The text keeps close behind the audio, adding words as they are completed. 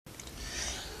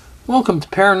Welcome to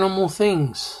Paranormal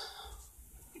Things.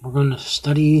 We're going to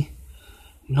study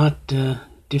not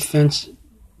defense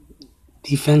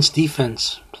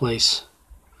place.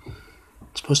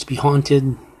 It's supposed to be haunted.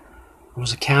 There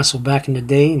was a castle back in the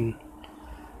day, and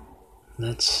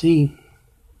let's see.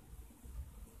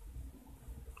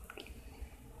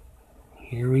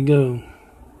 Here we go.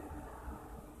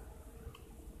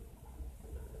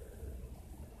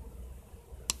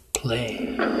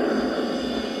 Play.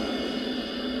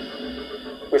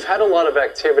 We've had a lot of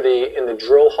activity in the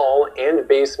drill hall and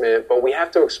basement, but we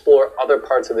have to explore other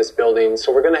parts of this building.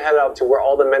 So we're going to head out to where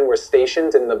all the men were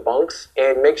stationed in the bunks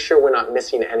and make sure we're not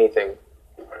missing anything.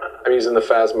 I'm using the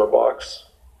Phasma box.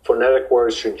 Phonetic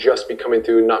words should just be coming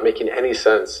through, not making any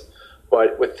sense.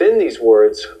 But within these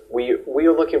words, we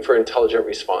are looking for intelligent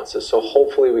responses. So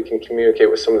hopefully we can communicate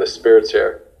with some of the spirits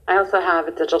here. I also have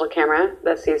a digital camera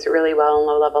that sees really well in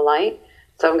low-level light.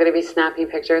 So I'm going to be snapping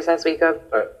pictures as we go.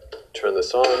 All right, turn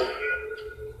this on.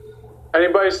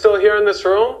 Anybody still here in this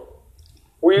room?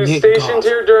 Were you stationed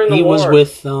here during the war? He was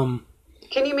with,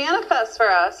 Can you manifest for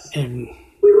us? and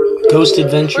Ghost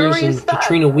Adventures, and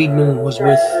Katrina Weidman was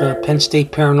with Penn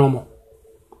State Paranormal.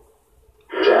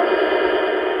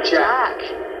 Jack.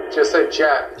 Just said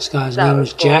Jack. This guy's name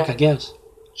is Jack, I guess.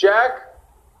 Jack?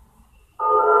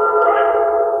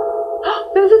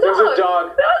 There's a dog. There's a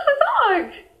dog. That's a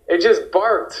dog. It just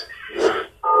barked.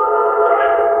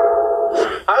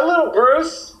 Hi, little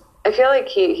Bruce. I feel like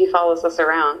he follows us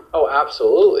around. Oh,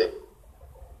 absolutely.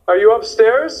 Are you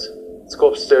upstairs? Let's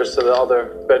go upstairs to the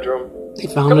other bedroom. They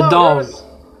found a dog. Bruce.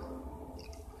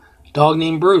 Dog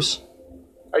named Bruce.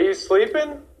 Are you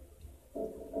sleeping?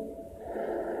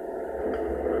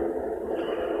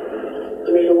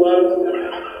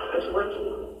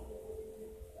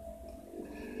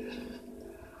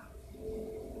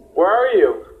 Where are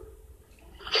you?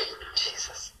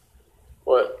 Jesus.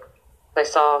 What? I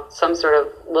saw some sort of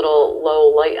little low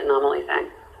light anomaly thing.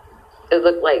 It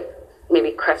looked like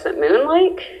maybe crescent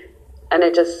moon-like, and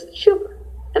it just shoop,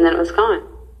 and then it was gone.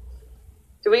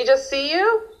 Did we just see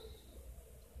you?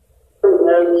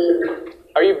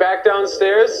 Are you back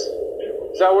downstairs?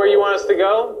 Is that where you want us to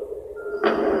go?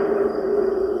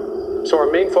 So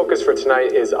our main focus for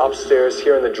tonight is upstairs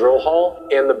here in the drill hall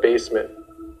and the basement.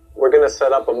 We're going to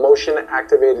set up a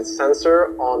motion-activated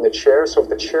sensor on the chair, so if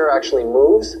the chair actually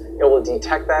moves, it will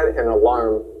detect that and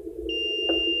alarm.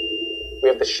 We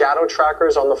have the shadow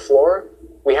trackers on the floor.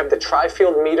 We have the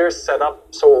tri-field meters set up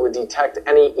so it will detect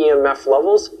any EMF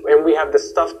levels, and we have the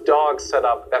stuffed dog set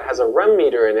up that has a REM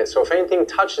meter in it, so if anything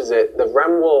touches it, the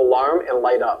REM will alarm and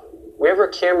light up. We have our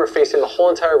camera facing the whole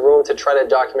entire room to try to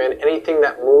document anything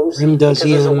that moves. REM does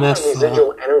because there's a lot EMF of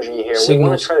residual energy here. signals. We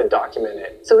want to try to document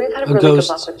it. So we've had a really good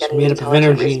luck with getting made up of intelligent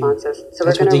energy. responses. So we're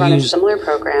That's going what to they run a use similar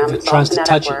program, if it it's all tries to phonetic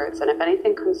touch it. words, and if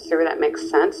anything comes through that makes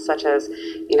sense, such as,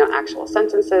 actual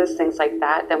sentences, things like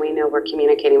that, then we know we're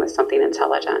communicating with something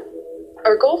intelligent.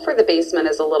 Our goal for the basement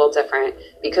is a little different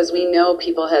because we know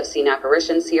people have seen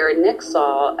apparitions here. Nick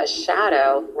saw a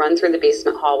shadow run through the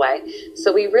basement hallway.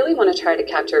 So we really want to try to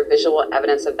capture visual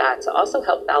evidence of that to also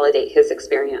help validate his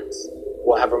experience.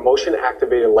 We'll have our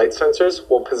motion-activated light sensors.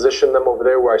 We'll position them over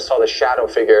there where I saw the shadow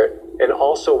figger. And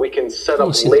also we can set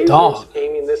up see the dog. lasers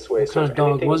aiming this way. So if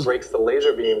anything breaks the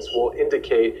laser beams, we'll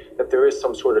indicate that there is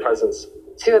some sort of presence.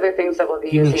 Two other things that we'll be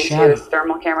Even using shadow. too is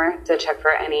thermal camera to check for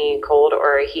any cold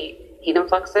or heat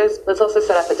influxes. Let's also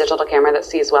set up a digital camera that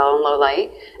sees well in low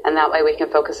light, and that way we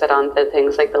can focus it on the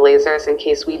things like the lasers in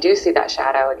case we do see that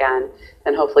shadow again,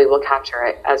 then hopefully we'll capture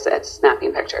it as it's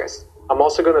snapping pictures. I'm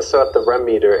also going to set up the REM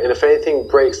meter, and if anything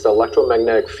breaks the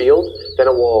electromagnetic field, then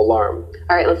it will alarm.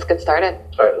 All right, let's get started.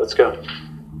 All right, let's go.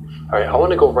 All right, I want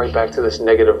to go right back to this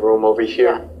negative room over here.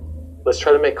 Yeah. Let's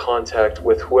try to make contact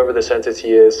with whoever this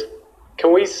entity is.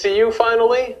 Can we see you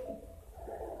finally?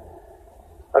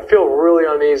 I feel really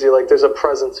uneasy, like there's a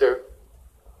presence here.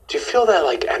 Do you feel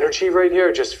that, energy right here?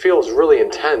 It just feels really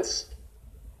intense.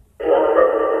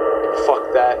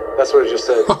 Fuck that. That's what it just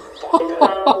said. Fuck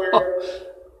that.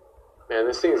 Man,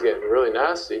 this thing's getting really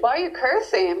nasty. Why are you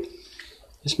cursing?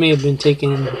 This may have been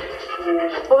taken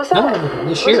What was that?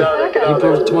 this year, Get out of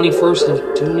there. April 21st of Get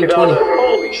out 2020. of there.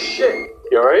 Holy shit.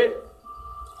 You alright?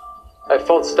 I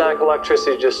felt static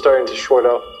electricity just starting to short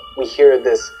out. We hear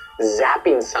this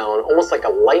zapping sound, almost like a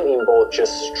lightning bolt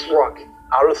just struck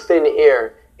out of thin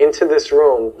air into this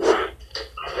room.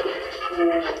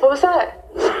 What was that?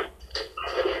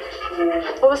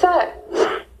 What was that?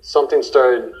 Something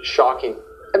started shocking.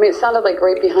 I mean, it sounded like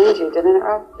right behind you, didn't it,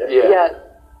 Rob? Yeah.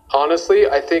 Honestly,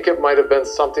 I think it might have been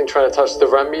something trying to touch the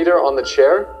REM meter on the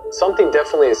chair. Something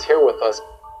definitely is here with us.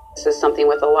 This is something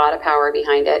with a lot of power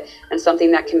behind it and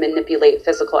something that can manipulate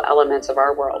physical elements of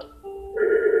our world.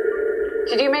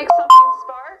 Did you make something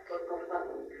spark?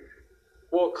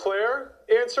 Will Claire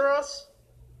answer us?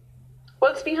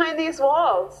 What's behind these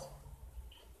walls?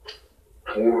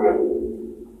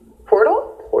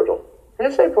 Portal? Portal.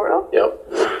 Did it say portal?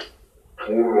 Yep.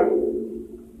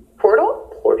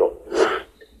 Portal? Portal.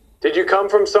 Did you come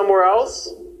from somewhere else?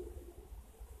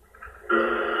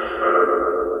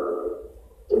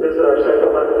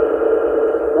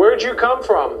 Where'd you come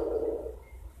from?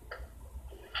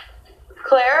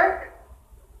 Claire?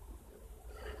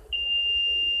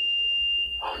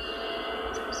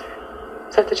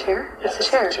 Is that the chair? That's the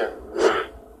chair.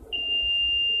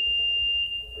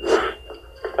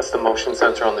 That's the motion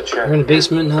sensor on the chair. We're in the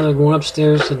basement, now they're going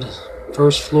upstairs to the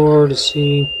first floor to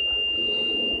see.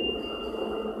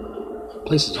 The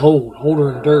place is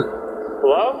older in dirt.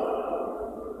 Hello?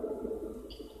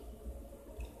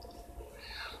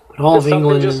 But all of Did something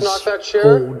England just is knock that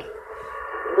chair? old.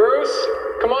 Bruce,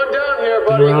 come on down here, Been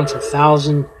buddy. around for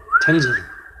tens of,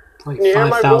 like Can you hear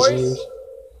my 5,000 voice? years.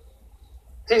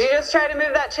 Did you just try to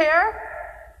move that chair?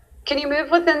 Can you move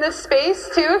within this space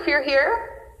too if you're here?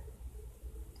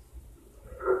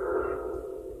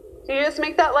 Did you just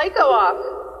make that light go off?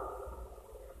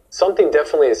 Something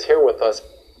definitely is here with us.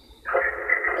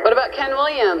 What about Ken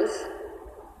Williams?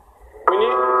 We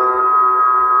need...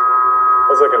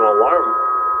 That's like an alarm.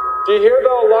 Do you hear the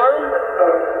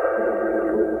alarm?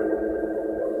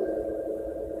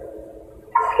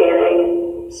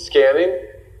 Scanning?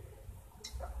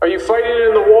 Are you fighting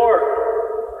in the war?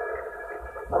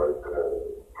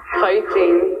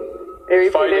 Fighting. They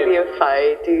repeated Fighting. you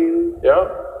fighting. Yeah.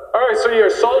 All right, so you're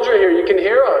a soldier here. You can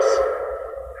hear us.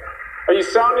 Are you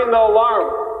sounding the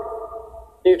alarm?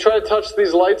 Can you try to touch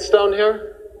these lights down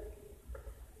here?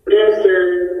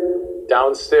 Downstairs.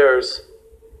 Downstairs.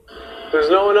 There's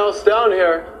no one else down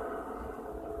here.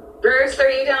 Bruce, are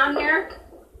you down here?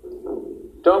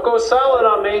 Don't go silent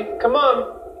on me. Come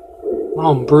on. Come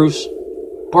on, Bruce.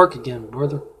 Bark again,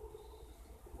 brother.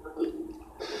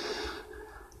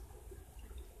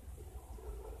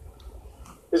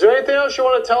 Is there anything else you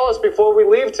want to tell us before we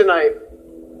leave tonight?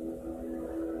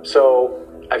 So,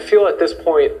 I feel at this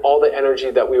point, all the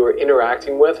energy that we were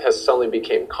interacting with has suddenly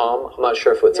became calm. I'm not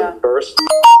sure if it's Yeah. a burst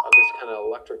of this kind of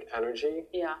electric energy,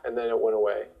 Yeah. and then it went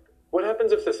away. What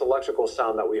happens if this electrical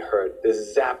sound that we heard,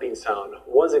 this zapping sound,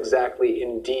 was exactly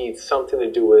indeed something to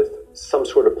do with some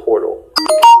sort of portal?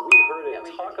 Because we heard it Yeah,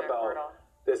 we talk can hear about portal.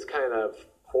 this kind of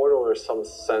portal or some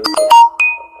sense of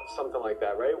something like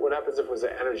that, right? What happens if it was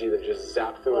an energy that just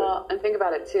zapped through it? Well, and think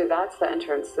about it too. That's the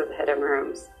entrance to the hidden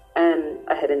rooms and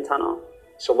a hidden tunnel.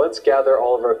 So let's gather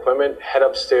all of our equipment, head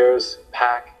upstairs,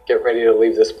 pack, get ready to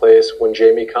leave this place. When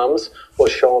Jamie comes, we'll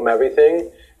show him everything,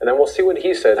 and then we'll see what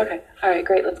he said. Okay. All right,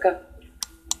 great. Let's go.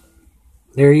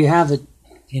 There you have it.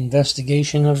 The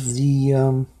investigation of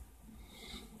the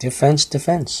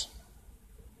defense.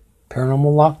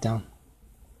 Paranormal lockdown.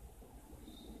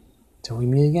 Till we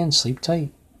meet again, sleep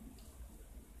tight.